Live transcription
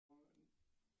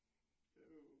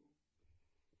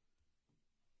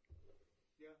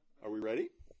Yeah. Are we ready?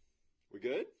 We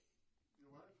good?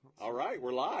 You're live. All right,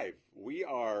 we're live. We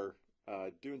are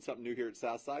doing something new here at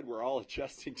Southside. We're all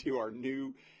adjusting to our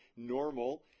new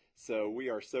normal. So we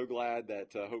are so glad that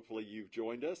hopefully you've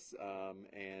joined us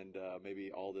and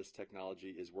maybe all this technology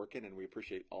is working. And we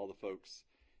appreciate all the folks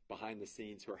behind the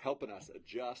scenes who are helping us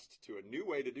adjust to a new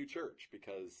way to do church,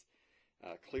 because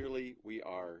clearly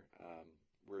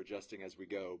we're adjusting as we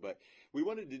go. But we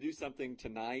wanted to do something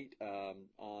tonight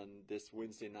on this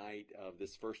Wednesday night of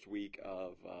this first week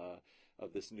of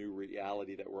this new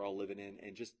reality that we're all living in,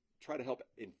 and just try to help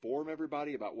inform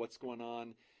everybody about what's going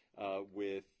on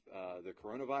with the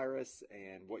coronavirus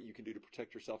and what you can do to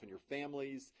protect yourself and your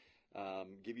families,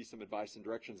 give you some advice and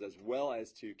directions, as well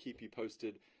as to keep you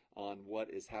posted on what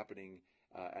is happening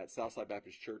at Southside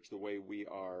Baptist Church, the way we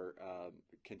are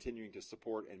continuing to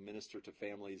support and minister to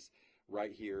families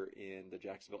right here in the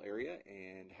Jacksonville area,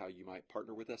 and how you might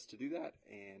partner with us to do that.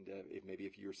 And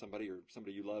if you're somebody or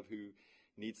somebody you love who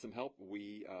needs some help,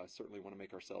 we certainly want to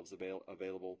make ourselves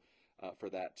available for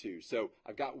that too. So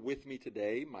I've got with me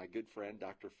today my good friend,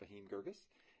 Dr. Fahim Guirgis.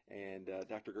 And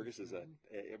Dr. Guirgis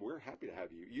we're happy to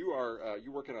have you.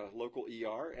 You work in a local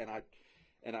ER,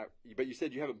 but you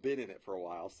said you haven't been in it for a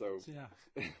while, so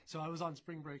yeah. So I was on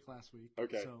spring break last week.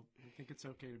 Okay. So I think it's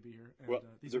okay to be here. And well,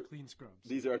 these are clean scrubs.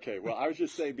 These are okay. Well, I was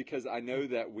just saying, because I know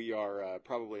that we are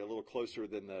probably a little closer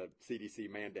than the CDC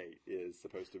mandate is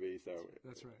supposed to be. So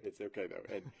that's right. It's okay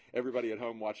though. And everybody at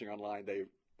home watching online,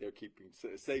 they're keeping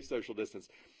safe social distance.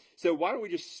 So why don't we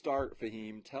just start,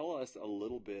 Fahim? Tell us a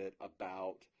little bit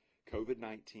about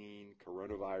COVID-19,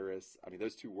 coronavirus. I mean,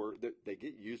 those two words, they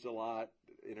get used a lot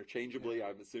interchangeably. Yeah.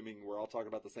 I'm assuming we're all talking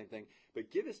about the same thing. But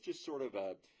give us just sort of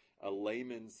a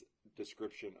layman's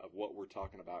description of what we're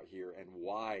talking about here, and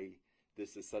why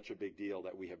this is such a big deal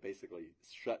that we have basically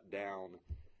shut down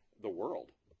the world.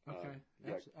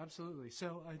 Okay, absolutely.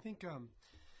 So I think,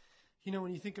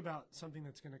 when you think about something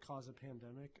that's going to cause a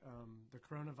pandemic, the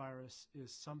coronavirus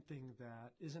is something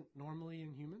that isn't normally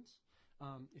in humans.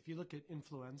 If you look at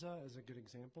influenza as a good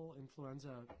example,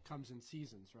 influenza comes in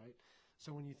seasons, right?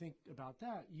 So when you think about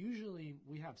that, usually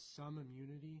we have some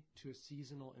immunity to a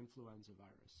seasonal influenza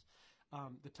virus.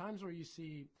 The times where you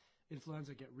see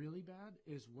influenza get really bad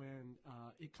is when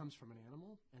it comes from an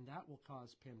animal, and that will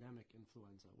cause pandemic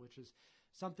influenza, which is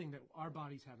something that our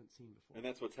bodies haven't seen before. And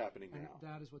that's what's happening now. And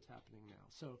that is what's happening now.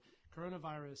 So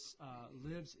coronavirus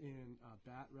lives in a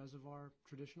bat reservoir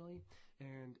traditionally,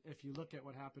 and if you look at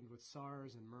what happened with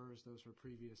SARS and MERS, those were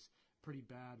previous pretty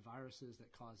bad viruses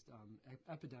that caused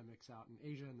epidemics out in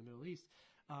Asia and the Middle East.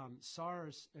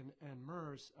 SARS and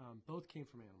MERS both came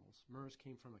from animals. MERS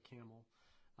came from a camel,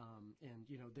 and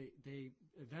they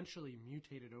eventually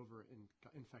mutated over and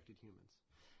infected humans.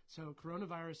 So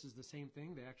coronavirus is the same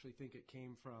thing. They actually think it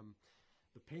came from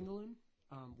the pangolin,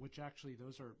 which actually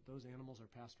those animals are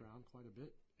passed around quite a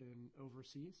bit in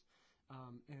overseas.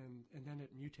 And then it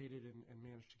mutated and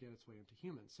managed to get its way into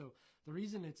humans. So the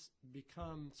reason it's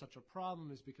become such a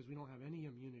problem is because we don't have any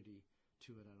immunity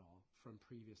to it at all from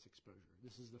previous exposure.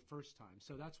 This is the first time.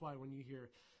 So that's why when you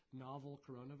hear novel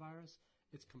coronavirus,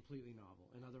 it's completely novel.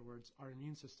 In other words, our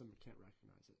immune system can't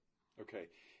recognize it. Okay.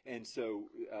 And so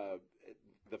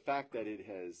the fact that it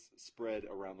has spread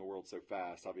around the world so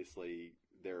fast, obviously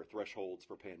there are thresholds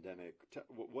for pandemic.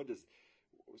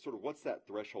 What's that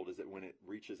threshold? Is it when it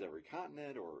reaches every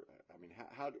continent, or I mean,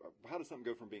 how does something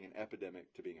go from being an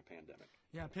epidemic to being a pandemic?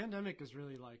 Yeah, pandemic is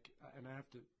really like, and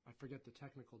I forget the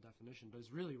technical definition, but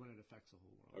it's really when it affects the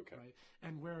whole world, okay, right?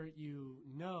 And where you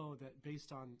know that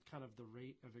based on kind of the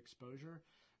rate of exposure,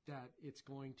 that it's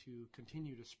going to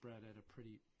continue to spread at a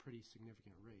pretty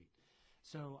significant rate.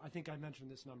 So I think I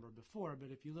mentioned this number before,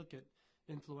 but if you look at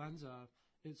influenza,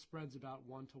 it spreads about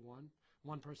 1 to 1.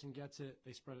 One person gets it,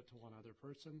 they spread it to one other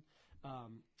person.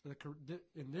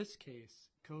 In this case,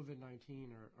 COVID-19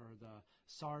 or the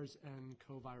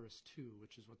SARS-CoV-2,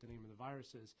 which is what the name of the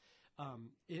virus is,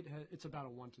 it's about a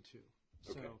 1 to 2.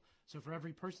 Okay. So for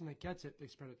every person that gets it, they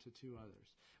spread it to 2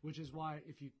 others, which is why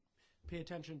if you pay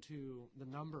attention to the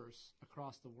numbers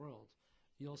across the world,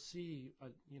 you'll see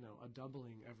a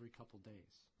doubling every couple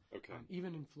days. Okay.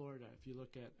 Even in Florida, if you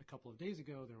look at a couple of days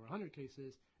ago, there were 100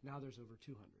 cases. Now there's over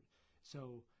 200.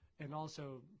 So, and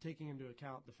also taking into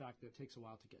account the fact that it takes a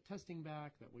while to get testing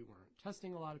back, that we weren't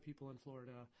testing a lot of people in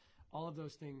Florida, all of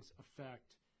those things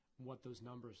affect what those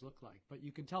numbers look like. But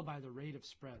you can tell by the rate of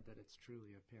spread that it's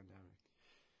truly a pandemic.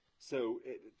 So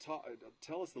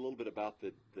tell us a little bit about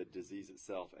the disease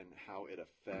itself and how it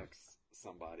affects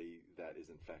somebody that is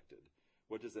infected.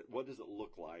 What does it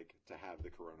look like to have the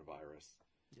coronavirus?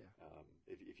 Yeah.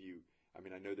 If you, I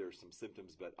mean, I know there are some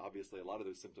symptoms, but obviously a lot of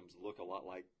those symptoms look a lot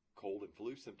like cold and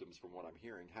flu symptoms from what I'm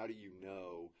hearing. How do you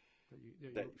know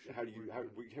that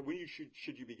when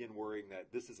should you begin worrying that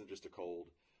this isn't just a cold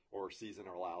or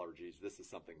seasonal allergies, this is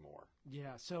something more?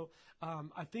 Yeah, so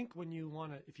I think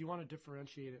if you want to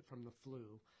differentiate it from the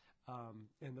flu,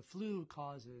 and the flu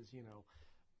causes,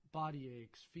 body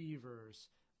aches, fevers,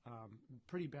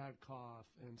 pretty bad cough,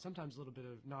 and sometimes a little bit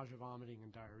of nausea, vomiting,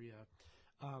 and diarrhea.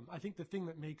 I think the thing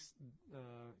that makes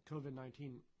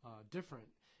COVID-19 different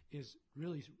is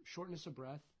really shortness of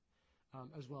breath,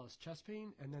 as well as chest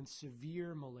pain, and then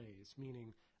severe malaise,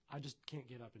 meaning I just can't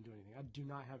get up and do anything. I do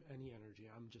not have any energy.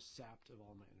 I'm just sapped of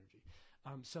all my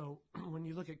energy. So when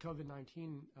you look at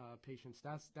COVID-19 patients,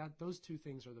 those two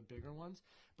things are the bigger ones.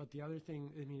 But the other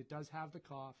thing, it does have the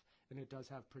cough, and it does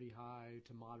have pretty high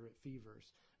to moderate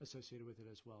fevers associated with it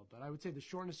as well. But I would say the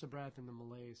shortness of breath and the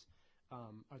malaise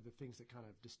are the things that kind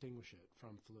of distinguish it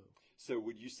from flu. So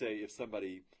would you say if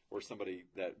somebody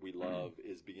that we love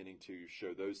is beginning to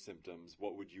show those symptoms,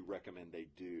 what would you recommend they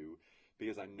do?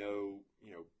 Because I know,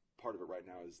 part of it right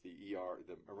now is the ER,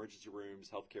 the emergency rooms,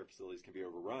 healthcare facilities can be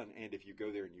overrun. And if you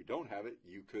go there and you don't have it,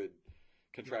 you could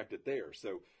contract it there.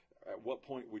 So at what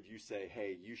point would you say,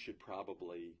 hey, you should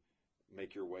probably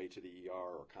make your way to the ER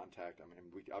or contact,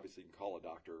 we obviously can call a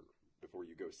doctor before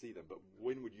you go see them, but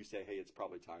when would you say, hey, it's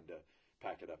probably time to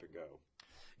pack it up and go?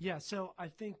 Yeah, so I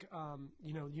think,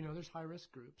 there's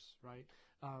high-risk groups, right?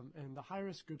 And the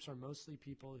high-risk groups are mostly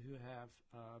people who have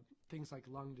things like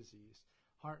lung disease,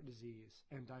 heart disease,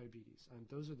 and diabetes. And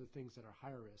those are the things that are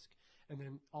higher risk. And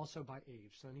then also by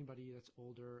age. So anybody that's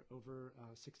older, over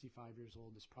 65 years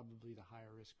old, is probably the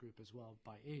higher risk group as well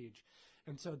by age.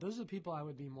 And so those are the people I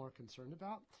would be more concerned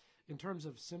about. In terms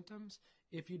of symptoms,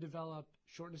 if you develop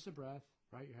shortness of breath,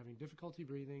 right, you're having difficulty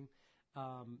breathing,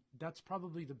 that's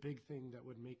probably the big thing that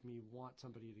would make me want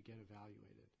somebody to get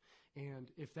evaluated. And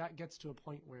if that gets to a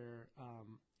point where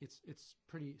it's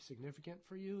pretty significant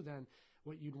for you, then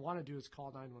what you'd want to do is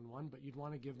call 911, but you'd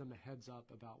want to give them a heads up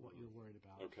about what you're worried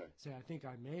about. Okay. Say, I think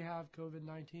I may have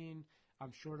COVID-19,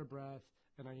 I'm short of breath,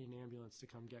 and I need an ambulance to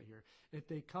come get here. If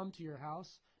they come to your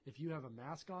house, if you have a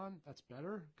mask on, that's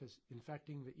better, because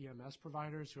infecting the EMS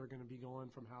providers who are going to be going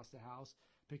from house to house,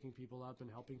 picking people up and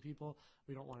helping people,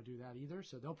 we don't want to do that either.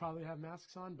 So they'll probably have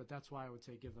masks on, but that's why I would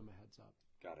say give them a heads up.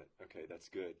 Got it. Okay, that's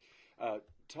good.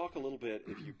 Talk a little bit,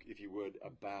 if you would,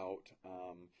 about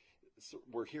so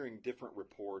we're hearing different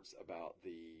reports about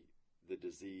the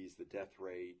disease, the death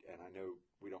rate, and I know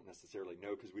we don't necessarily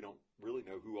know because we don't really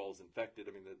know who all is infected.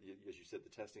 As you said, the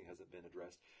testing hasn't been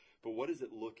addressed. But what is it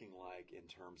looking like in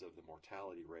terms of the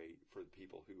mortality rate for the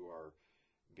people who are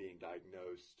being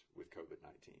diagnosed with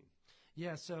COVID-19?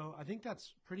 Yeah, so I think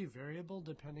that's pretty variable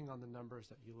depending on the numbers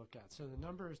that you look at. So the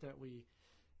numbers that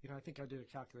I think I did a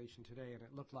calculation today, and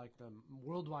it looked like the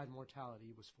worldwide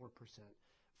mortality was 4%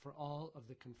 for all of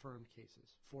the confirmed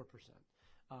cases, 4%.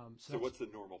 So what's the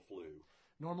normal flu?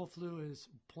 Normal flu is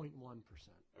 0.1%.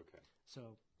 Okay.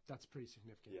 So that's pretty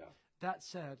significant. Yeah. That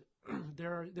said,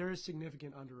 there is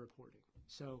significant underreporting.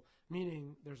 So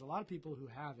meaning there's a lot of people who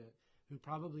have it who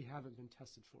probably haven't been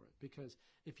tested for it. Because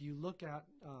if you look at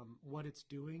what it's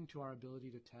doing to our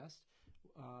ability to test,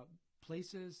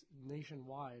 places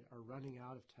nationwide are running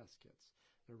out of test kits.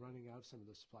 They're running out of some of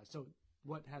the supplies. So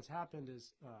what has happened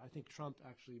is I think Trump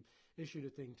actually issued a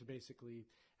thing to basically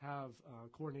have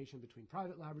coordination between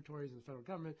private laboratories and the federal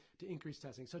government to increase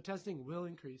testing. So testing will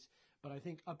increase, but I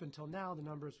think up until now the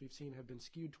numbers we've seen have been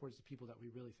skewed towards the people that we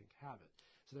really think have it.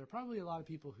 So there are probably a lot of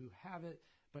people who have it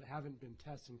but haven't been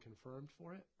tested and confirmed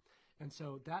for it. And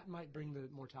so that might bring the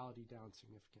mortality down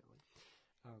significantly.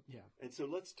 Yeah. And so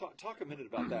let's talk a minute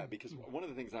about that, because one of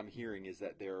the things I'm hearing is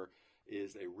that there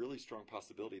is a really strong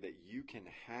possibility that you can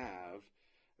have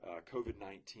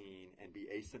COVID-19 and be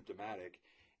asymptomatic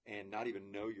and not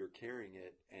even know you're carrying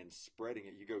it and spreading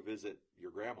it. You go visit your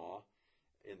grandma,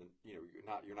 and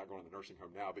you're not going to the nursing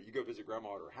home now, but you go visit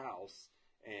grandma at her house,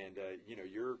 and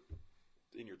you're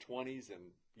in your 20s and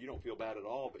you don't feel bad at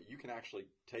all, but you can actually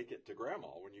take it to grandma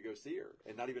when you go see her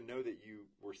and not even know that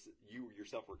you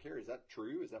yourself were carried. Is that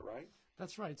true? Is that right?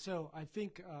 That's right. So I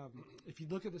think if you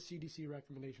look at the CDC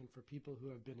recommendation for people who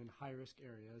have been in high-risk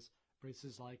areas,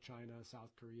 places like China,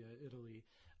 South Korea, Italy,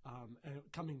 and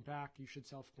coming back, you should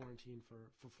self-quarantine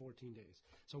for 14 days.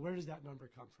 So where does that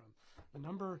number come from? The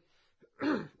number,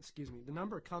 the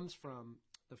number comes from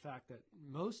the fact that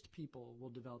most people will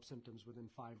develop symptoms within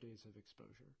 5 days of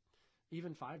exposure.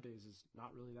 Even 5 days is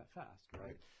not really that fast,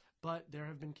 right? But there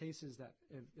have been cases that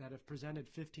have presented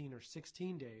 15 or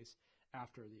 16 days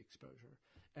after the exposure.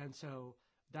 And so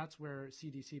that's where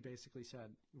CDC basically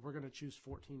said, we're going to choose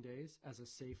 14 days as a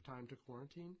safe time to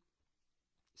quarantine.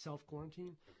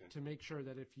 self-quarantine Okay. to make sure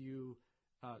that if you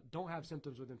don't have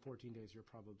symptoms within 14 days, you're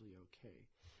probably okay.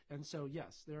 And so,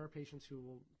 yes, there are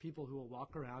people who will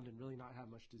walk around and really not have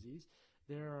much disease.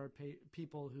 There are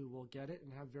people who will get it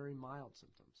and have very mild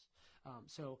symptoms.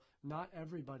 So not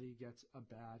everybody gets a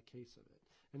bad case of it.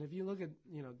 And if you look at,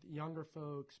 younger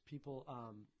folks, people,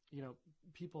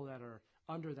 people that are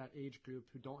under that age group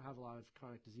who don't have a lot of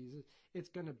chronic diseases, it's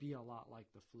going to be a lot like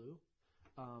the flu.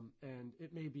 And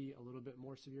it may be a little bit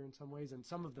more severe in some ways, and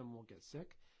some of them will get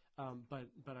sick.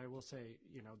 But I will say,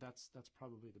 that's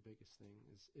probably the biggest thing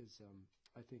is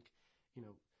I think,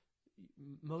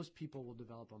 most people will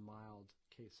develop a mild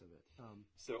case of it.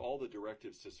 So all the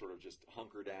directives to sort of just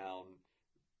hunker down,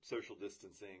 social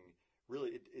distancing,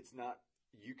 really, it's not,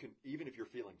 you can, even if you're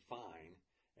feeling fine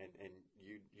and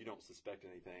you don't suspect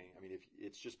anything, I mean, if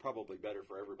it's just probably better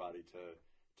for everybody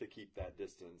to keep that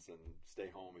distance and stay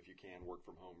home if you can, work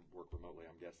from home, work remotely,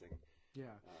 I'm guessing.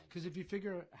 Yeah, because if you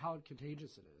figure how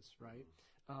contagious it is, right,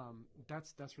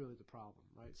 that's really the problem,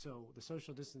 right? So the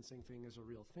social distancing thing is a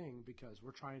real thing because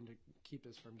we're trying to keep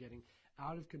this from getting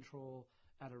out of control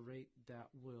at a rate that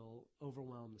will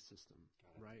overwhelm the system,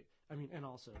 right? I mean, and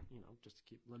also, just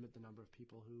to limit the number of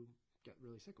people who get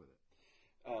really sick with it.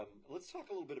 Let's talk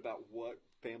a little bit about what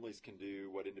families can do,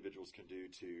 what individuals can do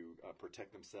to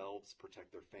protect themselves,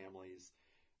 protect their families.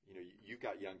 You've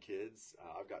got young kids.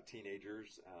 I've got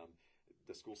teenagers.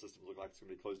 The school systems look like it's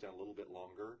going to be closed down a little bit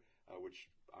longer, which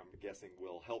I'm guessing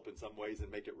will help in some ways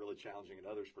and make it really challenging in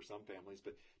others for some families.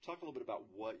 But talk a little bit about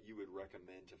what you would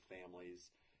recommend to families.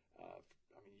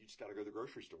 I mean, you just got to go to the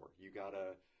grocery store. You got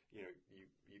to,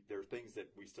 there are things that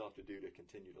we still have to do to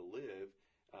continue to live.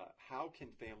 How can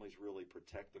families really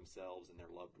protect themselves and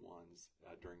their loved ones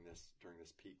during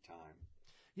this peak time?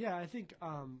 Yeah, I think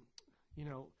you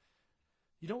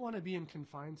don't want to be in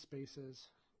confined spaces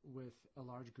with a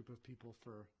large group of people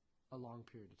for a long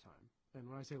period of time. And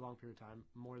when I say long period of time,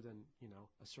 more than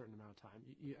a certain amount of time.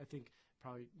 I think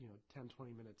probably 10,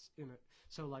 20 minutes in it.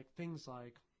 So like things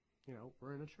like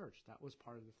we're in a church. That was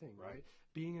part of the thing, right?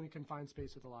 Being in a confined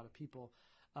space with a lot of people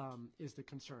is the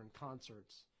concern.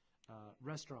 Concerts.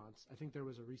 Restaurants. I think there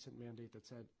was a recent mandate that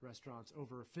said restaurants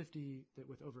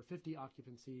with over 50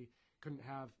 occupancy couldn't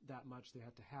have that much. They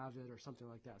had to have it or something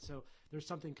like that. So there's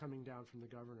something coming down from the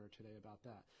governor today about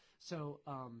that. So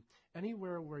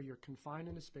anywhere where you're confined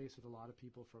in a space with a lot of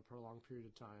people for a prolonged period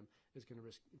of time is going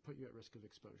to put you at risk of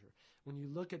exposure. When you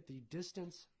look at the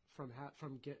distance from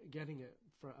getting it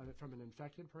from an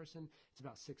infected person, it's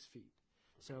about 6 feet.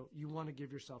 So you want to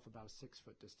give yourself about a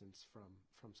 6-foot distance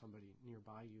from somebody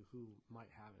nearby you who might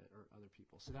have it or other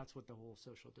people. So that's what the whole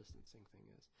social distancing thing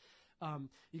is.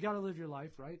 You got to live your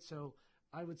life, right? So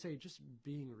I would say just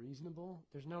being reasonable.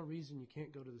 There's no reason you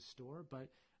can't go to the store, but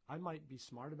I might be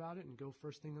smart about it and go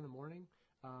first thing in the morning.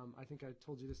 I think I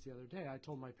told you this the other day. I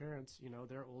told my parents,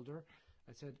 they're older.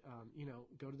 I said,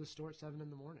 go to the store at 7 in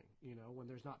the morning, when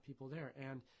there's not people there.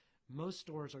 And most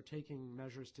stores are taking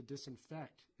measures to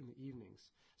disinfect in the evenings.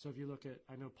 So if you look at,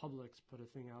 I know Publix put a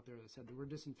thing out there that said we're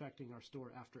disinfecting our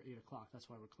store after 8 o'clock. That's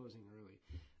why we're closing early.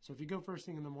 So if you go first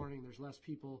thing in the morning, there's less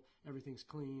people, everything's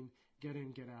clean, get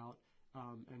in, get out,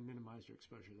 and minimize your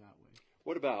exposure that way.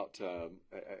 What about,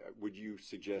 would you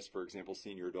suggest, for example,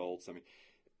 senior adults,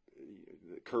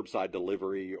 curbside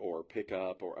delivery or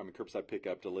pickup, curbside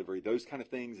pickup delivery, those kind of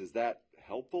things, is that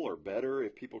helpful or better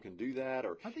if people can do that?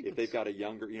 Or if they've got a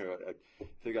younger, if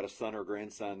they've got a son or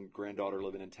grandson, granddaughter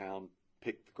living in town,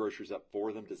 pick the groceries up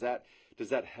for them, does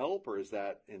that help, or is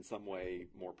that in some way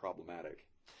more problematic?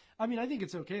 I think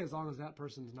it's okay as long as that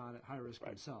person's not at high risk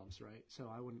themselves, right?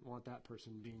 So I wouldn't want that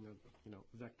person being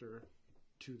a vector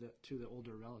to the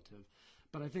older relative.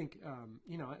 But I think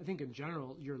I think in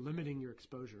general you're limiting your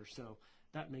exposure, so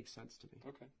that makes sense to me.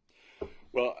 Okay.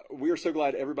 Well, we are so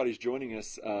glad everybody's joining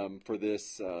us for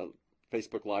this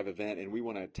Facebook Live event, and we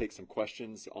want to take some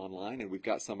questions online, and we've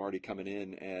got some already coming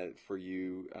in for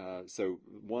you. So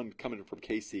one coming from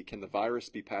Casey: can the virus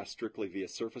be passed strictly via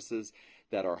surfaces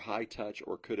that are high touch,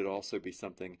 or could it also be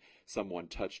something someone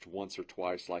touched once or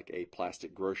twice, like a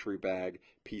plastic grocery bag,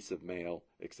 piece of mail,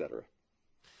 etc.?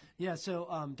 Yeah, so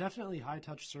definitely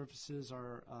high-touch surfaces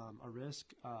are a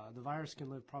risk. The virus can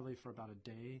live probably for about a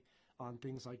day on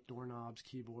things like doorknobs,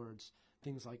 keyboards,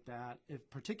 things like that.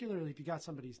 Particularly if you got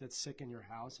somebody that's sick in your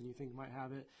house and you think might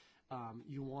have it,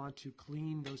 you want to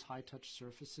clean those high-touch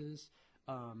surfaces,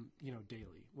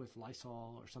 daily with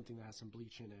Lysol or something that has some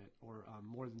bleach in it, or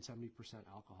more than 70%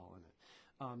 alcohol in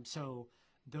it. So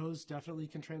those definitely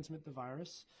can transmit the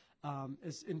virus.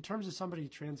 In terms of somebody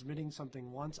transmitting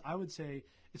something once, I would say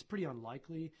it's pretty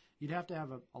unlikely. You'd have to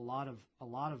have a lot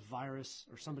of virus,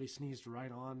 or somebody sneezed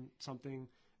right on something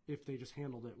if they just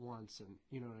handled it once, and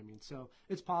you know what I mean. So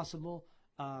it's possible.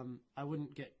 I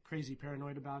wouldn't get crazy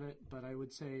paranoid about it, but I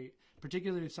would say,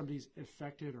 particularly if somebody's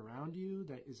infected around you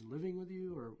that is living with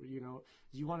you, or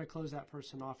you want to close that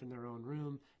person off in their own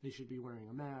room. They should be wearing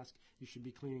a mask. You should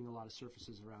be cleaning a lot of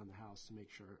surfaces around the house to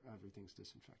make sure everything's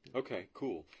disinfected. Okay,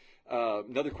 cool.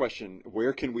 Another question: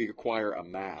 where can we acquire a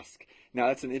mask? Now,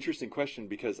 that's an interesting question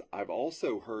because I've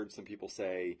also heard some people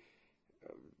say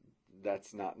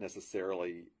that's not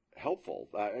necessarily helpful.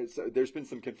 So there's been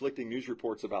some conflicting news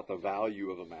reports about the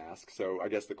value of a mask. So I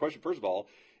guess the question, first of all,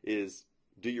 is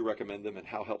do you recommend them, and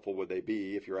how helpful would they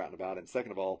be if you're out and about? And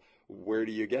second of all, where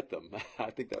do you get them? I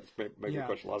think that's maybe a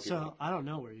question a lot of people have. So I don't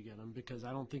know where you get them because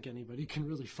I don't think anybody can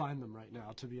really find them right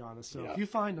now, to be honest. So Yeah. if you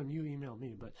find them, you email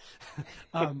me. But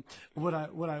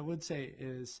what I would say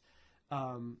is,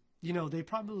 they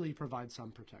probably provide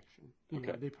some protection.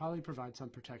 Okay. They probably provide some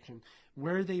protection.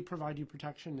 Where they provide you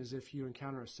protection is if you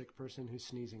encounter a sick person who's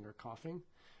sneezing or coughing.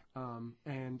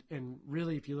 And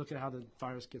really, if you look at how the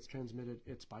virus gets transmitted,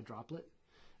 it's by droplet.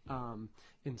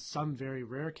 In some very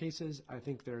rare cases, I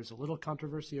think there's a little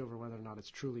controversy over whether or not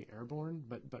it's truly airborne,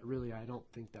 but really I don't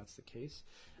think that's the case.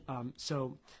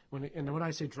 So when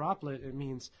I say droplet, it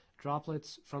means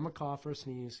droplets from a cough or a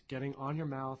sneeze getting on your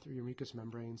mouth or your mucous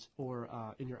membranes or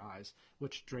in your eyes,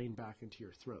 which drain back into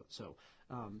your throat. So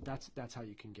that's how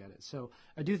you can get it. So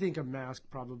I do think a mask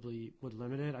probably would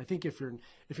limit it. I think if you're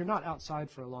not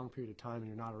outside for a long period of time and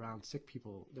you're not around sick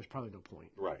people, there's probably no point.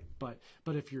 Right. But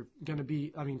if you're going to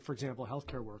be, for example,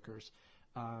 healthcare workers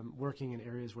working in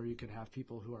areas where you could have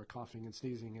people who are coughing and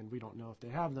sneezing and we don't know if they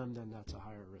have them, then that's a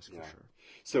higher risk for sure.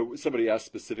 So somebody asked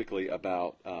specifically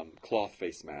about cloth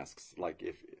face masks. Like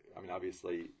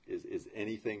obviously, is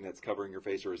anything that's covering your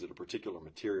face, or is it a particular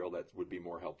material that would be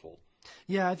more helpful?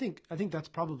 Yeah, I think that's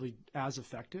probably as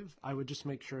effective. I would just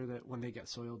make sure that when they get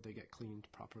soiled, they get cleaned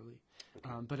properly. Okay.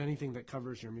 But anything that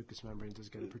covers your mucous membranes is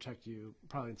going to protect you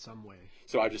probably in some way.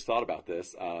 So I just thought about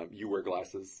this. You wear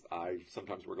glasses. I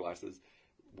sometimes wear glasses.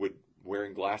 Would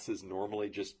wearing glasses normally,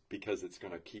 just because it's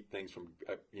going to keep things from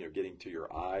getting to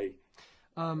your eye?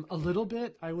 A little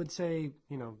bit. I would say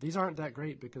these aren't that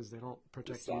great because they don't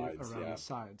protect you around the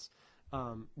sides.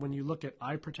 When you look at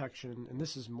eye protection, and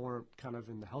this is more kind of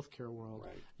in the healthcare world,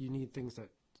 right, you need things that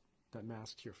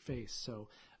mask your face. So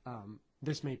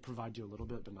this may provide you a little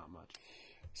bit, but not much.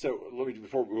 So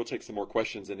we'll take some more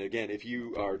questions. And again, if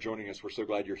you are joining us, we're so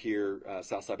glad you're here.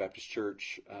 Southside Baptist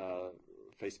Church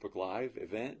Facebook Live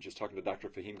event, just talking to Dr.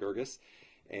 Fahim Guirgis.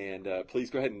 And please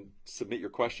go ahead and submit your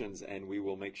questions, and we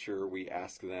will make sure we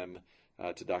ask them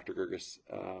to Dr. Guirgis.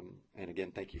 And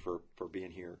again, thank you for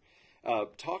being here.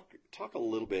 Talk a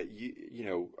little bit.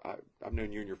 I've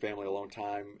known you and your family a long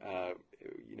time. A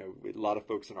lot of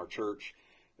folks in our church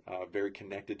very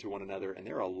connected to one another, and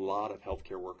there are a lot of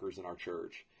healthcare workers in our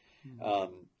church.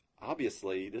 Mm-hmm.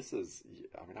 Obviously, this is.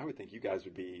 I would think you guys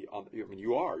would be on.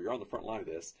 You're on the front line of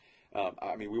this.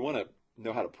 We want to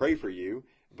know how to pray for you,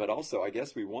 but also I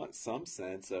guess we want some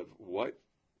sense of what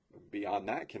beyond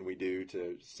that can we do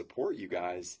to support you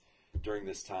guys during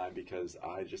this time, because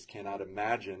I just cannot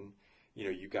imagine.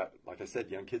 You've got, like I said,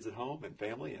 young kids at home and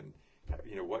family, and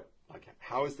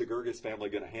how is the Guirgis family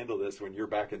going to handle this when you're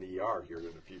back in the ER here in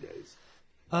a few days?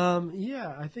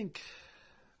 I think,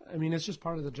 it's just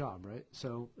part of the job, right?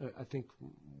 So I think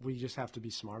we just have to be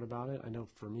smart about it. I know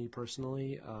for me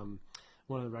personally,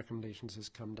 one of the recommendations has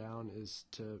come down is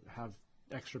to have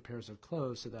extra pairs of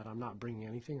clothes so that I'm not bringing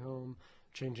anything home,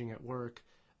 changing at work,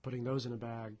 putting those in a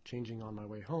bag, changing on my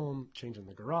way home, changing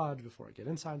the garage before I get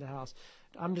inside the house.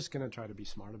 I'm just going to try to be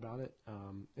smart about it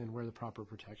and wear the proper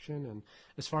protection. And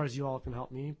as far as you all can help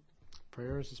me,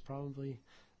 prayers is probably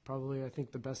I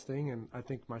think the best thing. And I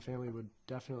think my family would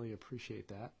definitely appreciate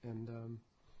that. And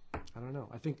I don't know.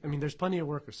 There's plenty of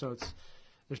workers, so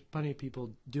there's plenty of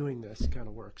people doing this kind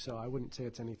of work. So I wouldn't say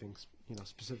it's anything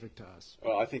specific to us.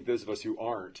 Well, I think those of us who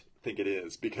aren't think it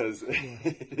is, because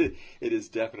it is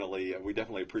definitely, we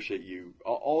definitely appreciate you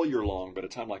all year long, but a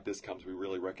time like this comes, we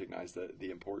really recognize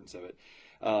the importance of it.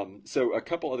 So a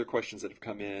couple other questions that have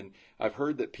come in. I've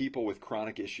heard that people with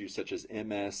chronic issues such as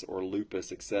MS or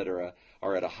lupus, etc.,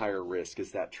 are at a higher risk.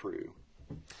 Is that true?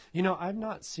 I've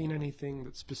not seen anything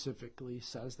that specifically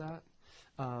says that.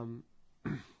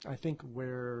 I think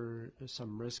where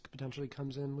some risk potentially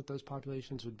comes in with those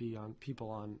populations would be on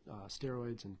people on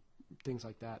steroids and things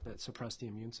like that suppress the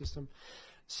immune system.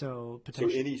 So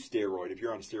any steroid, if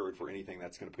you're on a steroid for anything,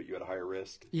 that's going to put you at a higher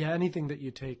risk? Yeah, anything that you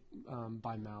take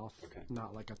by mouth, okay,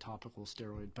 not like a topical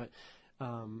steroid. But,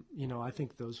 I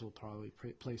think those will probably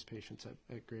place patients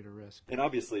at greater risk. And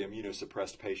obviously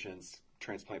immunosuppressed patients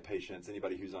transplant patients,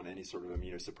 anybody who's on any sort of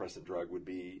immunosuppressant drug would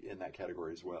be in that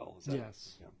category as well. Is that,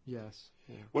 yes. yeah. Yes.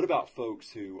 Yeah. What about folks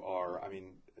who are,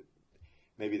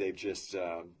 maybe they've just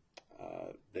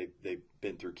they've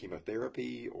been through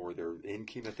chemotherapy or they're in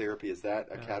chemotherapy? Is that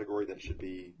a category that should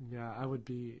be? Yeah, I would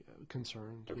be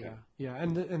concerned. Okay. Yeah,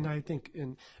 and I think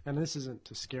and this isn't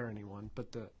to scare anyone,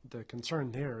 but the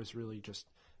concern there is really just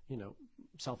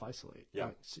self-isolate. Yeah.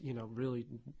 Really,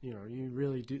 you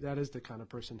really do. That is the kind of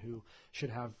person who should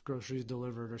have groceries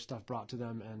delivered or stuff brought to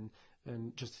them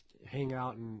and just hang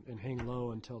out and hang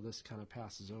low until this kind of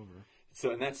passes over.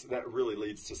 So, and that really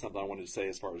leads to something I wanted to say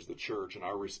as far as the church and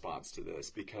our response to this,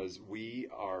 because we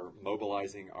are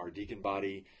mobilizing our deacon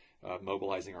body,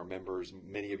 mobilizing our members.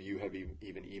 Many of you have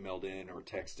even emailed in or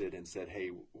texted and said,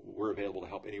 hey, we're available to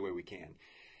help any way we can.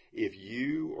 If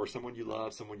you or someone you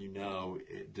love, someone you know,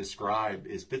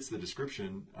 fits the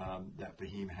description that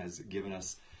Fahim has given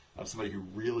us of somebody who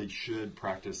really should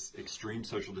practice extreme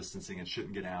social distancing and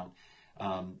shouldn't get out,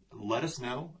 let us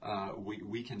know.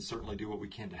 We can certainly do what we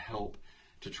can to help,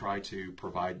 to try to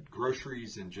provide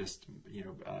groceries and just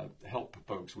help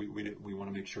folks. We want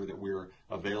to make sure that we're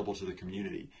available to the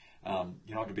community. You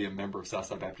don't have to be a member of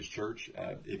Southside Baptist Church.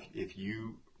 If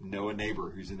you know a neighbor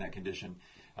who's in that condition,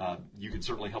 you can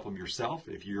certainly help them yourself.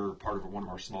 If you're part of one of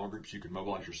our small groups, you can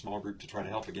mobilize your small group to try to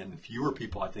help. Again, the fewer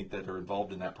people I think that are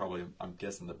involved in that, probably, I'm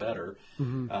guessing, the better.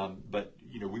 Mm-hmm. But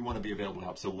we want to be available to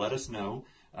help. So let us know.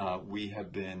 We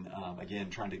have been, again,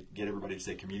 trying to get everybody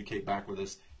to communicate back with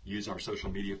us. Use our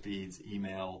social media feeds,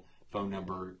 email, phone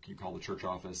number. You can call the church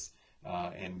office,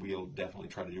 and we'll definitely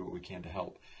try to do what we can to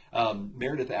help.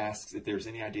 Meredith asks if there's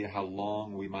any idea how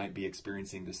long we might be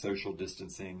experiencing the social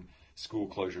distancing, school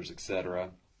closures, etc.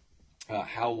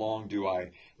 How long do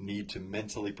I need to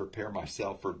mentally prepare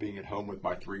myself for being at home with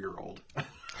my 3-year-old?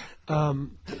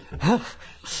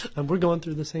 And we're going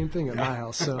through the same thing at my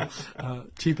house. So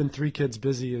keeping 3 kids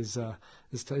busy is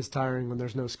tiring when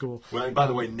there's no school. Well, and by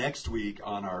the way, next week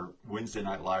on our Wednesday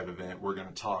Night Live event, we're going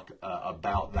to talk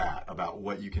about that, about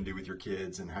what you can do with your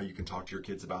kids and how you can talk to your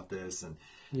kids about this. And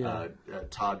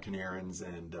Todd Canarins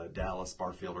and Dallas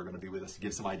Barfield are going to be with us to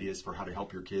give some ideas for how to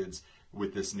help your kids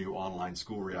with this new online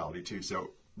school reality too.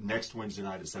 So next Wednesday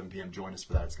night at 7 p.m. join us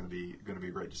for that. It's going to be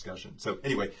a great discussion. So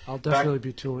anyway, I'll definitely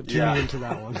be tuning into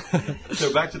that one.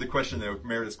 So back to the question, though,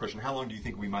 Meredith's question: how long do you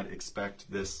think we might expect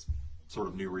this sort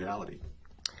of new reality?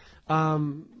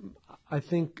 I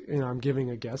think I'm giving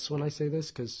a guess when I say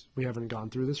this because we haven't gone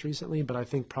through this recently, but I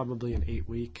think probably an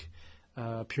 8-week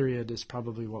period is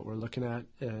probably what we're looking at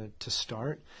to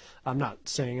start. I'm not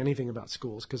saying anything about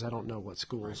schools because I don't know what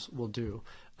schools will do.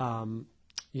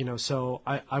 So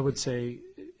I would say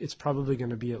it's probably going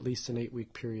to be at least an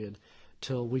 8-week period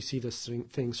till we see this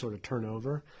thing sort of turn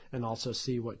over and also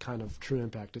see what kind of true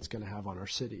impact it's going to have on our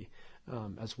city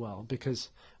as well. Because,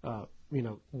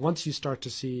 once you start to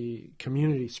see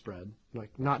community spread, like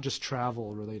not just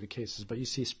travel related cases, but you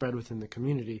see spread within the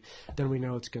community, then we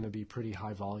know it's going to be pretty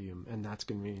high volume, and that's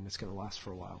going to mean it's going to last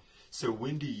for a while. So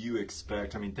when do you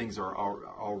expect, things are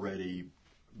already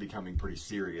becoming pretty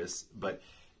serious, but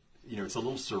it's a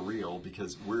little surreal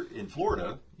because we're in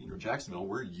Florida, Jacksonville,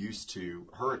 we're used to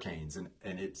hurricanes and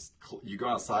it's, you go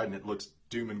outside and it looks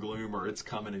doom and gloom or it's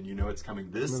coming and it's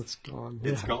coming. This, it's gone.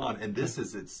 It's gone. And this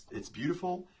is, it's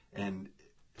beautiful and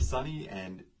sunny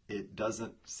and it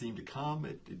doesn't seem to come.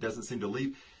 It doesn't seem to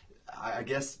leave. I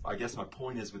guess my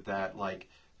point is with that, like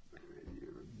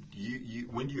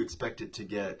when do you expect it to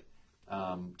get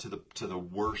to the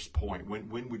worst point?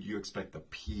 When would you expect the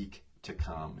peak to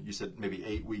come? You said maybe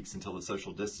 8 weeks until the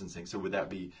social distancing. So would that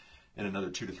be in another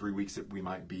 2 to 3 weeks that we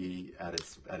might be at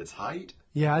its height?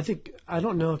 Yeah, I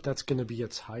don't know if that's going to be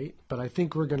its height, but I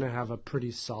think we're going to have a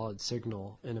pretty solid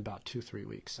signal in about 2-3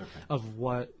 weeks of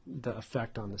what the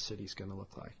effect on the city is going to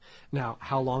look like. Now,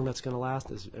 how long that's going to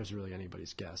last is really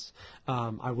anybody's guess.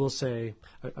 I will say,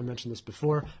 I mentioned this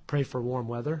before, pray for warm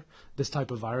weather. This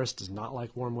type of virus does not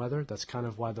like warm weather. That's kind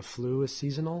of why the flu is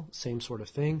seasonal, same sort of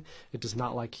thing. It does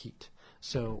not like heat.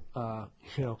 So,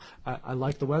 I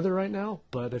like the weather right now,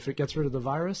 but if it gets rid of the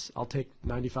virus, I'll take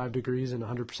 95 degrees and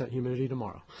 100% humidity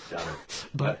tomorrow. Got it.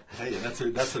 But hey,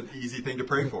 that's an easy thing to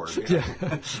pray for. Yeah,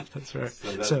 that's right.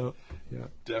 So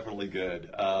definitely good.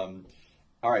 All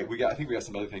right, I think we got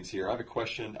some other things here. I have a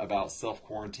question about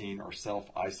self-quarantine or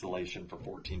self-isolation for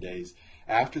 14 days.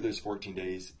 After those 14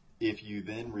 days, if you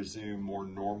then resume more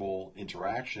normal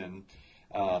interaction,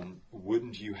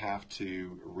 wouldn't you have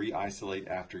to re-isolate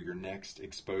after your next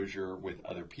exposure with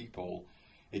other people?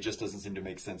 It just doesn't seem to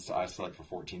make sense to isolate for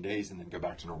 14 days and then go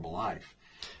back to normal life.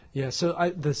 Yeah,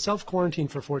 so the self-quarantine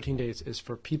for 14 days is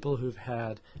for people who've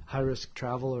had high-risk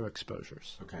travel or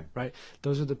exposures, Okay. right?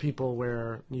 Those are the people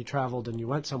where you traveled and you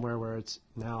went somewhere where it's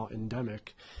now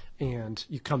endemic, and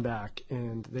you come back,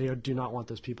 and they do not want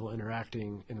those people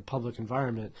interacting in a public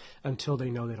environment until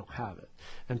they know they don't have it.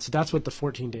 And so that's what the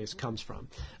 14 days comes from.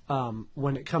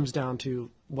 When it comes down to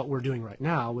what we're doing right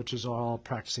now, which is all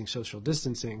practicing social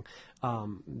distancing,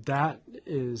 that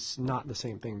is not the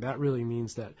same thing. That really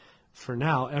means that for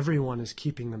now, everyone is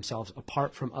keeping themselves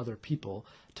apart from other people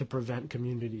to prevent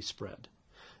community spread.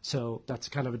 So that's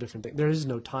kind of a different thing. There is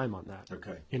no time on that.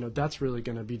 Okay. That's really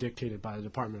going to be dictated by the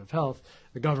Department of Health,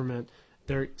 the government,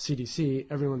 their CDC.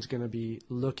 Everyone's going to be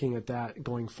looking at that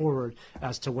going forward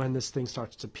as to when this thing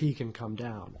starts to peak and come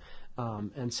down.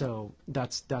 And so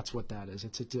that's what that is.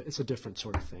 It's a different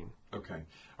sort of thing. Okay.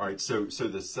 All right. So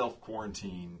the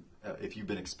self-quarantine, if you've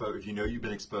been exposed, if you know you've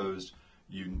been exposed,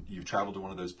 you've traveled to one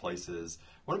of those places.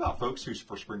 What about folks who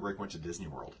for spring break went to Disney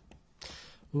World?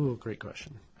 Ooh, great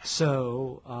question.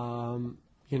 So,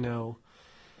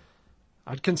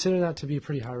 I'd consider that to be a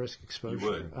pretty high-risk exposure.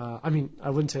 You would? I mean,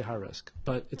 I wouldn't say high risk,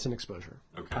 but it's an exposure.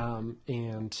 Okay.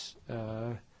 And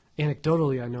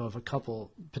anecdotally, I know of a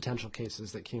couple potential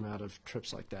cases that came out of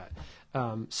trips like that.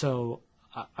 So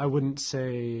I wouldn't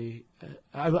say,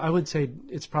 I would say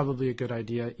it's probably a good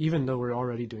idea, even though we're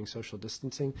already doing social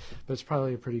distancing, but it's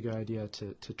probably a pretty good idea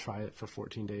to try it for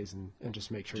 14 days and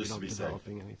just make sure just you're not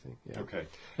developing safe. anything. Yeah. Okay.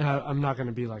 And I'm not going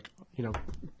to be like,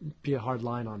 be a hard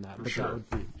line on that, For but sure. that would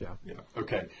be, yeah. Yeah.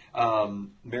 Okay.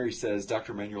 Mary says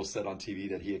Dr. Manuel said on TV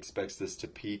that he expects this to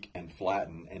peak and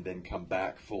flatten and then come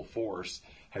back full force.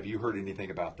 Have you heard anything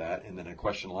about that? And then a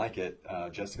question like it,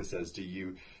 Jessica says,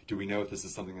 do we know if this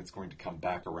is something that's going to come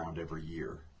back around every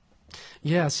year?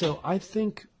 Yeah, so I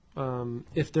think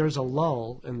if there's a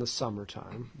lull in the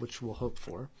summertime, which we'll hope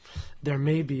for, there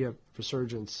may be a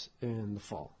resurgence in the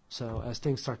fall. So as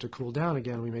things start to cool down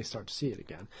again, we may start to see it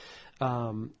again.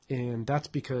 And that's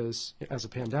because as a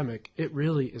pandemic, it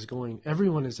really is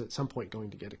everyone is at some point going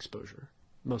to get exposure,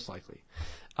 most likely.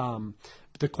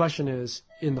 The question is,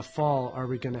 in the fall, are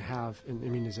we going to have an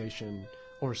immunization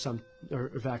or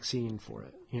a vaccine for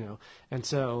it? And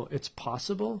so it's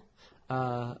possible.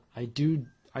 I do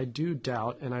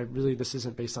doubt, and this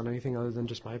isn't based on anything other than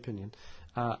just my opinion.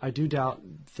 I do doubt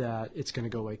that it's going to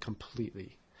go away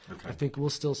completely. Okay. I think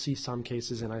we'll still see some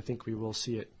cases, and I think we will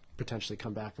see it potentially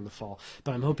come back in the fall.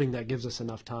 But I'm hoping that gives us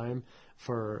enough time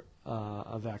for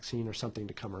a vaccine or something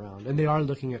to come around. And they are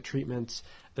looking at treatments.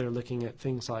 They're looking at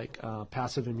things like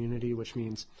passive immunity, which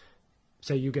means,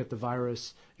 say you get the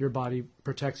virus, your body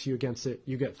protects you against it,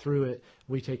 you get through it,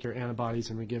 we take your antibodies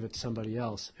and we give it to somebody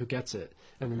else who gets it,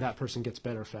 and then that person gets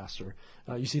better faster.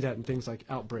 You see that in things like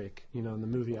Outbreak, in the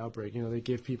movie Outbreak, they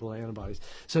give people antibodies.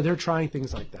 So they're trying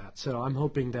things like that. So I'm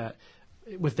hoping that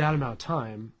with that amount of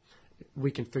time,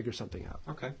 we can figure something out.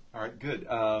 Okay. All right, good.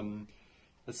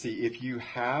 Let's see. If you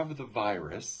have the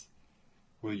virus,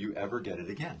 will you ever get it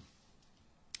again?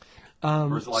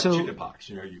 Or is it like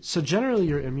chickenpox? So generally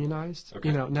you're immunized.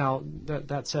 Okay. Now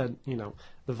that said,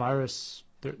 the virus,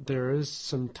 there is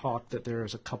some talk that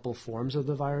there's a couple forms of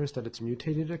the virus, that it's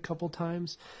mutated a couple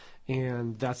times,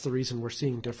 and that's the reason we're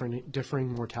seeing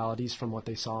differing mortalities from what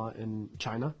they saw in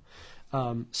China.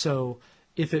 So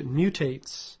if it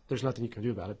mutates, there's nothing you can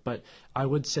do about it. But I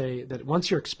would say that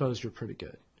once you're exposed, you're pretty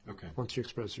good. Okay. Once you're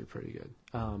exposed, you're pretty good.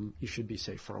 You should be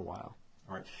safe for a while.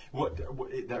 All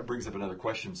right. That brings up another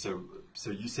question. So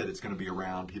you said it's going to be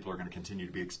around. People are going to continue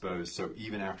to be exposed. So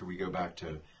even after we go back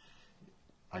to,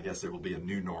 I guess it will be a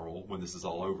new normal when this is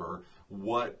all over,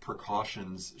 what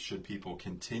precautions should people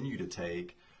continue to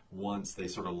take once they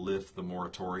sort of lift the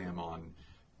moratorium on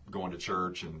going to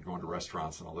church and going to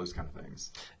restaurants and all those kind of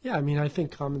things? Yeah, I mean, I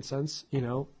think common sense,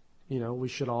 we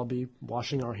should all be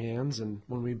washing our hands, and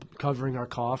when we covering our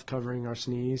cough, covering our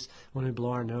sneeze, when we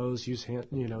blow our nose, use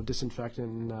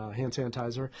disinfectant and hand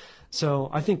sanitizer. So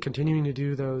I think continuing to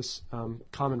do those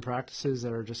common practices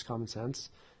that are just common sense.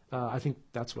 I think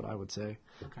that's what I would say.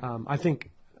 Okay. I think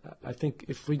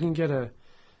if we can get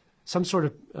some sort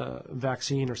of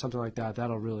vaccine or something like that,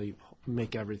 that'll really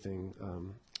make everything,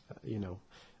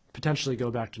 potentially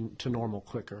go back to normal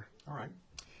quicker. All right.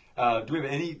 Do we have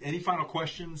any final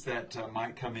questions that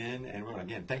might come in? And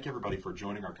again, thank everybody for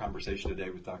joining our conversation today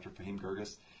with Dr. Fahim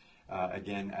Guirgis.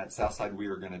 Again, at Southside, we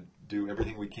are going to do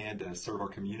everything we can to serve our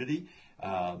community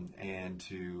and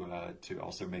to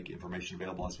also make information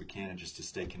available as we can, and just to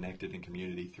stay connected in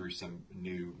community through some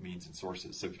new means and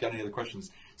sources. So if you've got any other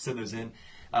questions, send those in.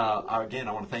 Again,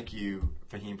 I want to thank you,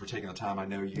 Fahim, for taking the time. I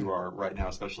know you are right now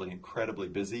especially incredibly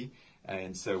busy,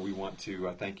 and so we want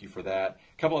to thank you for that.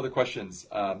 A couple other questions.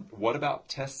 What about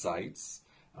test sites?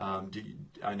 I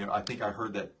think I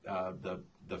heard that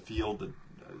the field,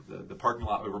 the parking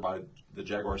lot over by the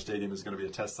Jaguar Stadium is going to be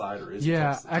a test site, or is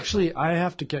Yeah, it test actually, I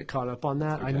have to get caught up on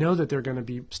that. Okay. I know that they're going to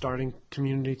be starting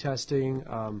community testing.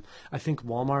 I think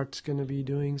Walmart's going to be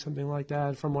doing something like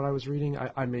that, from what I was reading.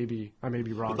 I may be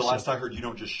wrong. But the last I heard, you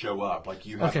don't just show up. Like,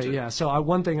 you have to. Okay, yeah. So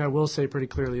one thing I will say pretty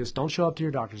clearly is, don't show up to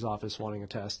your doctor's office wanting a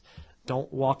test.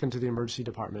 Don't walk into the emergency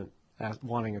department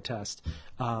wanting a test.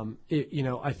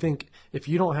 I think if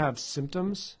you don't have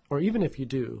symptoms, or even if you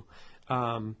do,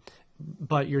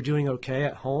 but you're doing okay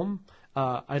at home,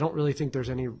 I don't really think there's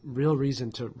any real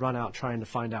reason to run out trying to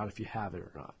find out if you have it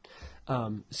or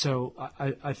not. So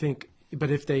I think, but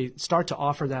if they start to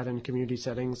offer that in community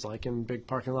settings, like in big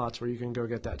parking lots where you can go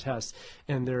get that test,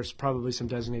 and there's probably some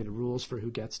designated rules for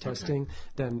who gets testing,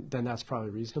 then that's probably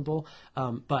reasonable.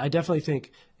 But I definitely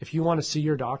think if you want to see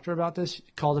your doctor about this,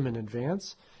 call them in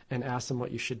advance and ask them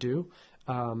what you should do.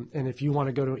 And if you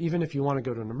want to even if you want to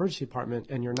go to an emergency department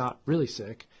and you're not really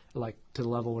sick, like to the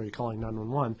level where you're calling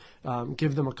 911,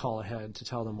 give them a call ahead to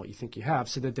tell them what you think you have,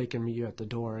 so that they can meet you at the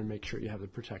door and make sure you have the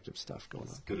protective stuff going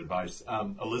on. Good advice.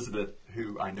 Elizabeth,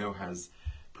 who I know has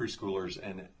preschoolers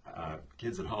and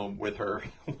kids at home with her,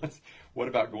 what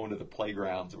about going to the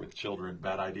playgrounds with children?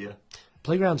 Bad idea?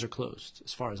 Playgrounds are closed,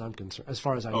 as far as I'm concerned. As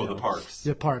far as I know. Oh, the parks.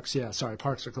 The parks, yeah. Sorry,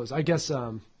 parks are closed. I guess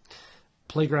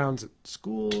playgrounds at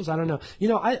schools, I don't know.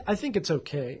 I think it's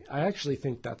okay. I actually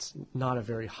think that's not a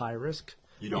very high risk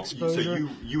exposure. So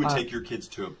you would take your kids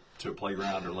to a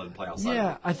playground or let them play outside?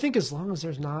 Yeah, I think as long as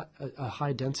there's not a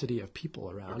high density of people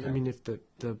around. Okay. I mean, if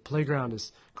the playground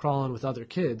is crawling with other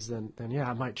kids, then yeah,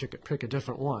 I might pick a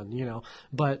different one,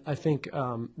 But I think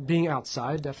being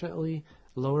outside definitely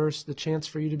lowers the chance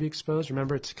for you to be exposed.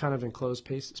 Remember, it's kind of enclosed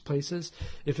places.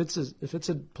 If it's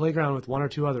a playground with one or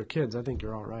two other kids, I think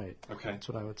you're all right. Okay, that's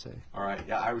what I would say. All right,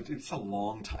 yeah, it's a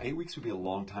long time. 8 weeks would be a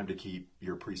long time to keep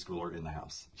your preschooler in the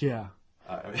house. Yeah.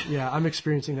 Yeah, I'm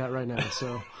experiencing that right now.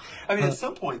 So, I mean, at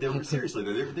some point, seriously,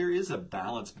 there is a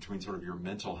balance between sort of your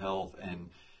mental health and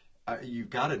you've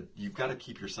got to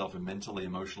keep yourself mentally,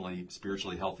 emotionally,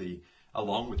 spiritually healthy,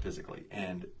 along with physically.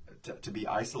 And to be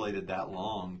isolated that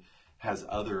long has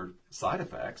other side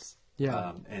effects.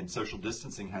 Yeah. And social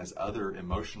distancing has other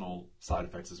emotional side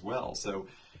effects as well. So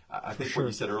I think sure. what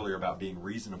you said earlier about being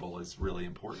reasonable is really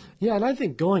important. Yeah, and I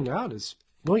think going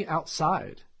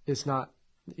outside is not.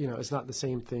 It's not the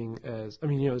same thing as,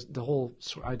 the whole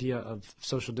idea of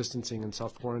social distancing and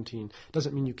self-quarantine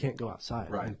doesn't mean you can't go outside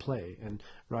and play and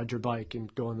ride your bike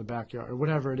and go in the backyard or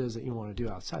whatever it is that you want to do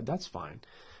outside. That's fine.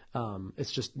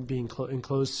 It's just being in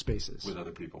closed spaces. With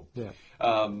other people. Yeah.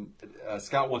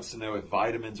 Scott wants to know if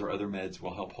vitamins or other meds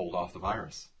will help hold off the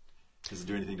virus. Does it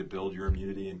do anything to build your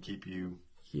immunity and keep you...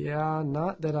 Yeah,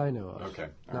 not that I know of. Okay.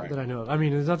 Not that I know of. I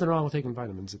mean, there's nothing wrong with taking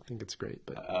vitamins. I think it's great,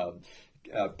 but...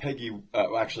 Peggy,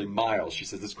 actually Miles, she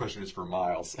says this question is for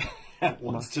Miles,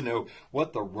 wants to know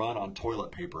what the run on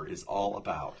toilet paper is all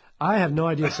about. I have no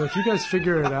idea. So if you guys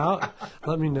figure it out,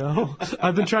 let me know.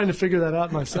 I've been trying to figure that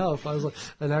out myself.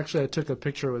 And actually I took a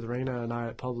picture with Raina and I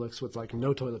at Publix with like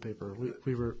no toilet paper.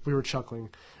 We were chuckling.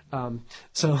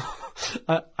 So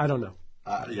I don't know.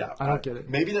 Yeah, I don't get it.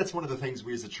 Maybe that's one of the things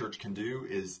we as a church can do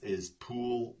is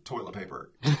pool toilet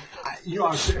paper. I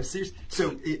was serious.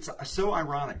 So it's so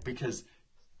ironic because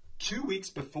 2 weeks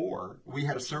before we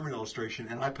had a sermon illustration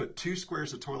and I put 2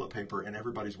 squares of toilet paper in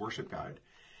everybody's worship guide.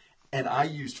 And I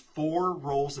used 4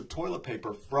 rolls of toilet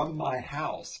paper from my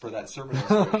house for that sermon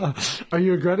illustration. Are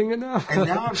you regretting it now? And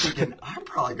now I'm thinking, I'm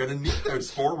probably going to need those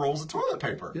 4 rolls of toilet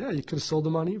paper. Yeah, you could have sold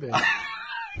them on eBay.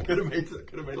 Could have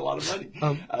made a lot of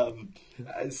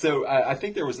money. So I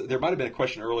think there might have been a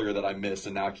question earlier that I missed,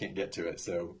 and now I can't get to it.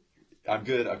 So I'm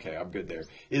good. Okay, I'm good there.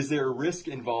 Is there a risk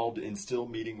involved in still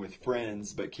meeting with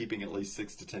friends but keeping at least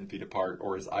 6 to 10 feet apart,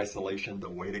 or is isolation the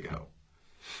way to go?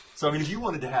 So I mean, if you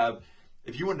wanted to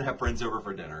have friends over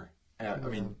for dinner, I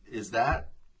mean, is that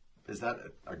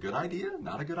a good idea?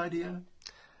 Not a good idea?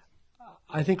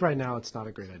 I think right now it's not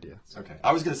a great idea. Okay.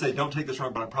 I was going to say, don't take this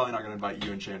wrong, but I'm probably not going to invite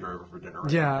you and Chandra over for dinner.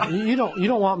 Right yeah, you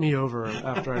don't want me over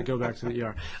after I go back to the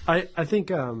ER. I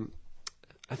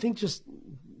think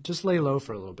just lay low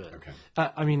for a little bit. Okay.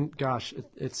 I mean, gosh,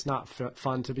 it's not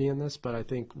fun to be in this, but I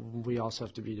think we also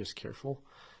have to be just careful.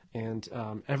 And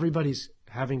everybody's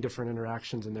having different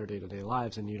interactions in their day-to-day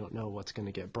lives, and you don't know what's going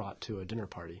to get brought to a dinner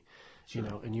party,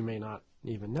 Sure. and you may not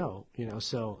even know,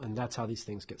 so, and that's how these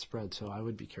things get spread. So I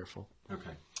would be careful. Okay.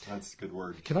 That's a good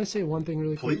word. Can I say one thing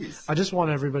really quick? Please. I just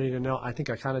want everybody to know, I think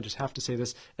I kind of just have to say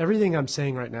this. Everything I'm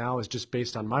saying right now is just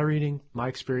based on my reading, my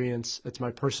experience. It's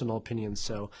my personal opinion,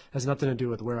 so it has nothing to do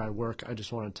with where I work. I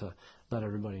just wanted to let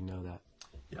everybody know that.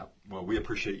 Yeah, well, we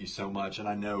appreciate you so much, and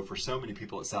I know for so many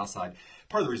people at Southside,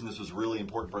 part of the reason this was really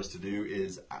important for us to do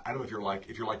is, I don't know if you're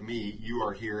like me, you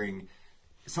are hearing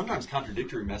sometimes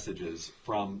contradictory messages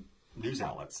from news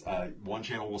outlets. One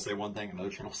channel will say one thing, another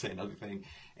channel will say another thing,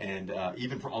 and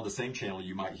even on the same channel,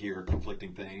 you might hear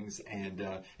conflicting things, and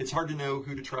it's hard to know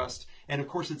who to trust. And of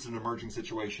course, it's an emerging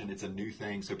situation; it's a new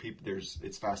thing, so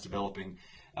it's fast developing.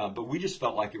 But we just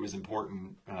felt like it was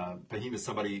important. Fahim is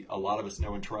somebody a lot of us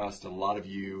know and trust. A lot of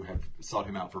you have sought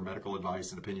him out for medical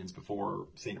advice and opinions before,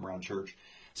 seen him around church.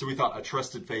 So we thought a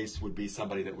trusted face would be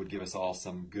somebody that would give us all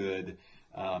some good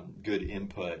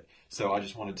input. So I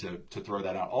just wanted to throw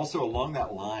that out. Also, along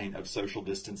that line of social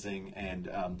distancing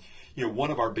and,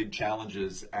 one of our big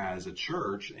challenges as a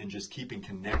church and just keeping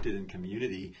connected in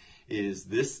community is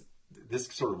this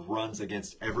sort of runs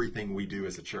against everything we do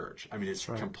as a church. I mean, it's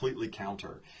right. Completely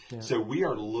counter. Yeah. So we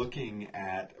are looking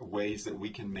at ways that we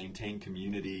can maintain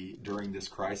community during this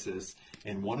crisis.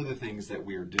 And one of the things that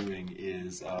we are doing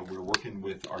is we're working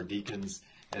with our deacons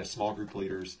as small group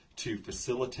leaders to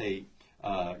facilitate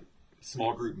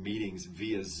small group meetings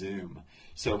via Zoom.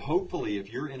 So hopefully,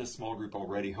 if you're in a small group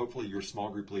already, hopefully your small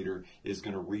group leader is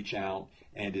going to reach out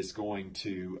and is going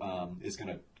to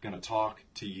talk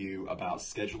to you about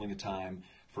scheduling a time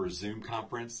for a Zoom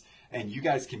conference. And you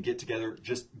guys can get together,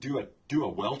 just do a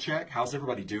well check. How's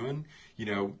everybody doing?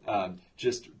 What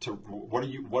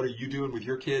are you doing with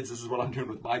your kids? This is what I'm doing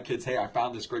with my kids. Hey, I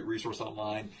found this great resource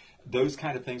online. Those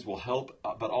kind of things will help,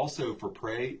 but also for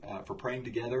praying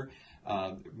together.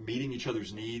 Meeting each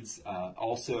other's needs,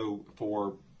 also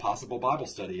for possible Bible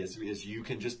study, as you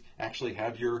can just actually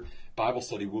have your Bible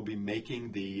study. We'll be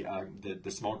making the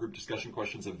small group discussion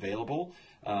questions available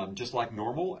just like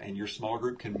normal, and your small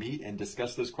group can meet and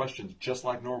discuss those questions just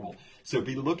like normal. So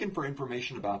be looking for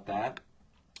information about that.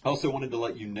 I also wanted to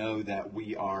let you know that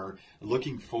we are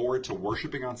looking forward to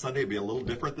worshiping on Sunday. It'll be a little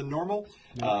different than normal,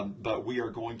 but we are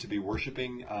going to be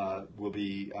worshiping. We'll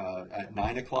be at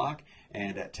 9 o'clock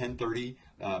and at 10:30.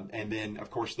 And then,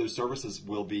 of course, those services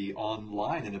will be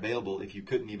online and available. If you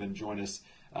couldn't even join us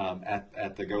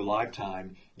at the go live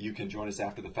time, you can join us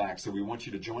after the fact. So we want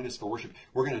you to join us for worship.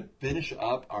 We're going to finish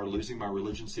up our Losing My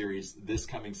Religion series this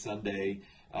coming Sunday,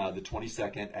 the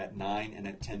 22nd at 9 and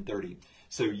at 10:30.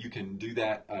 So you can do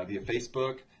that via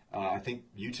Facebook. I think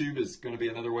YouTube is going to be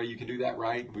another way you can do that,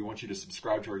 right? We want you to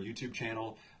subscribe to our YouTube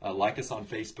channel, like us on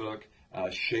Facebook,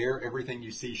 share everything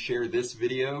you see, share this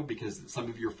video because some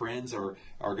of your friends are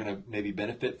going to maybe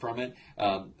benefit from it.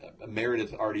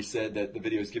 Meredith already said that the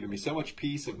video has given me so much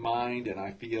peace of mind and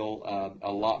I feel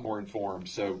a lot more informed.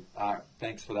 So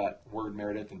thanks for that word,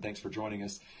 Meredith, and thanks for joining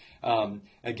us.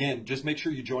 Again, just make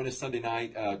sure you join us Sunday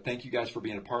night. Thank you guys for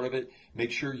being a part of it.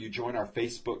 Make sure you join our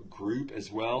Facebook group as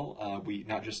well. We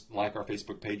not just like our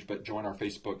Facebook page, but join our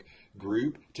Facebook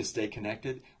group to stay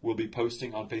connected. We'll be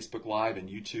posting on Facebook Live and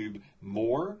YouTube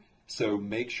more. So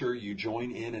make sure you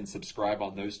join in and subscribe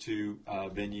on those two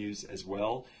venues as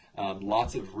well.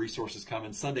 Lots of resources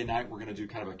coming. Sunday night, we're going to do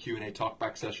kind of a Q&A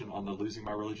talkback session on the Losing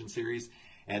My Religion series.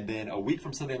 And then a week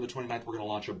from Sunday on the 29th, we're going to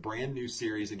launch a brand new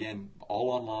series, again,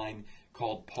 all online,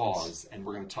 called Pause. And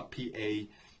we're going to talk Pause,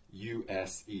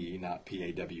 not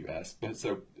Paws. But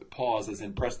so pause as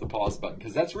in press the pause button,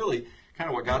 because that's really kind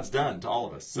of what God's done to all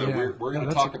of us. So we're going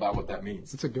to talk about what that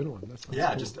means. That's a good one. That's cool.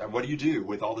 Just what do you do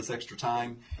with all this extra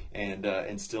time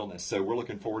and stillness? So we're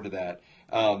looking forward to that.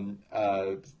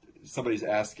 Somebody's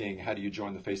asking, how do you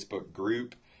join the Facebook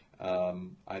group?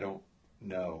 I don't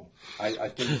know. I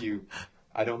think you...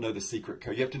 I don't know the secret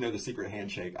code. You have to know the secret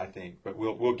handshake, I think, but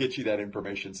we'll get you that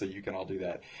information so you can all do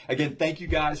that. Again, thank you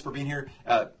guys for being here.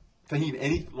 Fahim,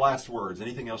 any last words?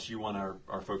 Anything else you want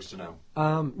our folks to know?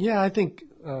 I think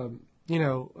I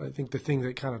think the thing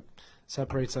that kind of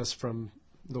separates us from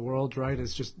the world, right,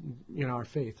 is just our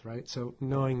faith, right? So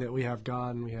knowing that we have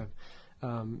God and we have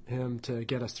Him to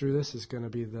get us through this is going to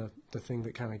be the thing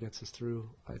that kind of gets us through,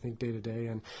 I think, day to day.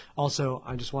 And also,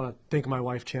 I just want to thank my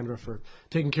wife, Chandra, for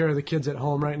taking care of the kids at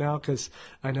home right now, because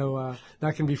I know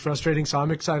that can be frustrating. So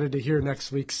I'm excited to hear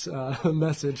next week's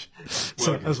message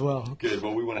as well. Good.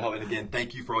 Well, we want to help. And again,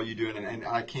 thank you for all you do. And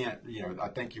I can't, I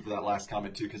thank you for that last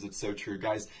comment too, because it's so true.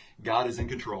 Guys, God is in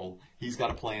control. He's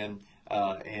got a plan.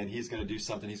 and he's going to do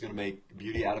something. He's going to make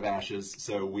beauty out of ashes.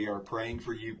 So we are praying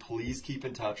for you. Please keep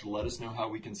in touch. Let us know how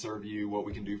we can serve you, what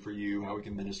we can do for you, how we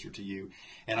can minister to you.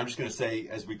 And I'm just going to say,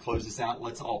 as we close this out,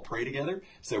 let's all pray together.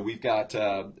 So we've got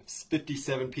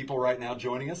 57 people right now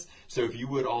joining us. So if you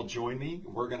would all join me,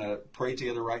 we're going to pray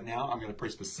together right now. I'm going to pray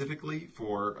specifically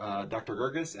for Dr.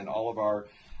 Guirgis and all of our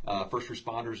first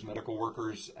responders, medical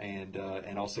workers, and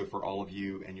also for all of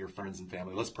you and your friends and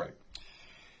family. Let's pray.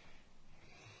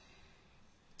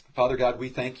 Father God, we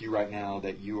thank you right now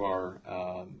that you are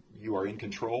in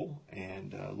control,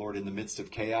 and Lord, in the midst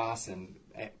of chaos and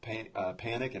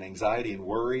panic and anxiety and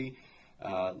worry,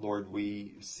 Lord,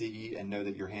 we see and know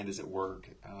that your hand is at work.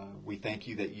 We thank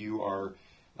you that you are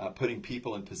putting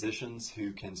people in positions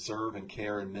who can serve and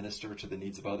care and minister to the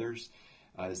needs of others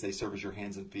as they serve as your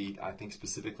hands and feet. I think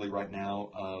specifically right now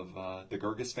of the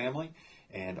Guirgis family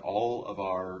and all of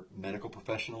our medical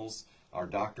professionals, our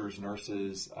doctors,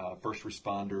 nurses, first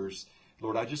responders.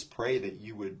 Lord, I just pray that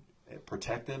you would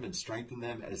protect them and strengthen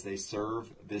them as they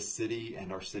serve this city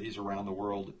and our cities around the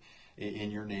world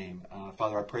in your name.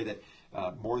 Father, I pray that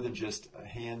more than just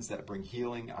hands that bring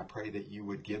healing, I pray that you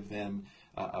would give them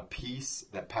a peace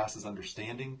that passes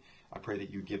understanding. I pray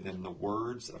that you give them the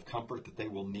words of comfort that they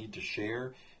will need to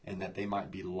share, and that they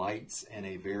might be lights in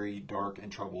a very dark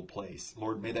and troubled place.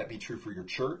 Lord, may that be true for your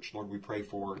church. Lord, we pray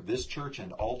for this church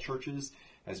and all churches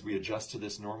as we adjust to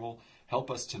this normal. Help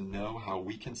us to know how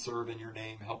we can serve in your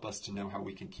name. Help us to know how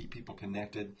we can keep people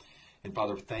connected. And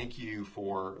Father, thank you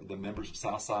for the members of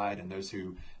Southside and those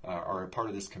who are a part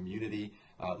of this community.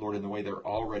 Lord, in the way they're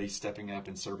already stepping up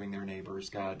and serving their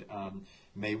neighbors. God,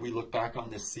 may we look back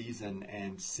on this season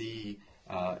and see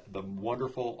the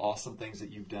wonderful, awesome things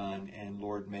that you've done. And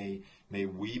Lord, may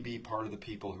we be part of the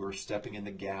people who are stepping in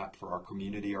the gap for our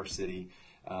community, our city,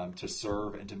 to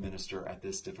serve and to minister at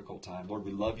this difficult time. Lord,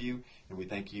 we love you, and we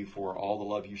thank you for all the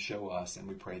love you show us, and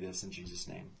we pray this in Jesus'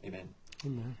 name. Amen.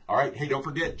 Amen. All right. Hey, don't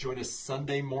forget, join us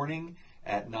Sunday morning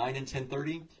at 9 and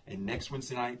 10:30. And next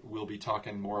Wednesday night, we'll be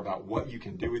talking more about what you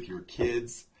can do with your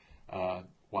kids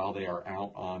while they are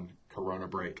out on Corona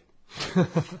break.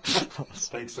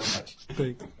 Thanks so much.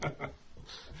 Thanks.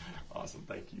 Awesome.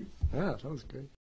 Thank you. Yeah, that was great.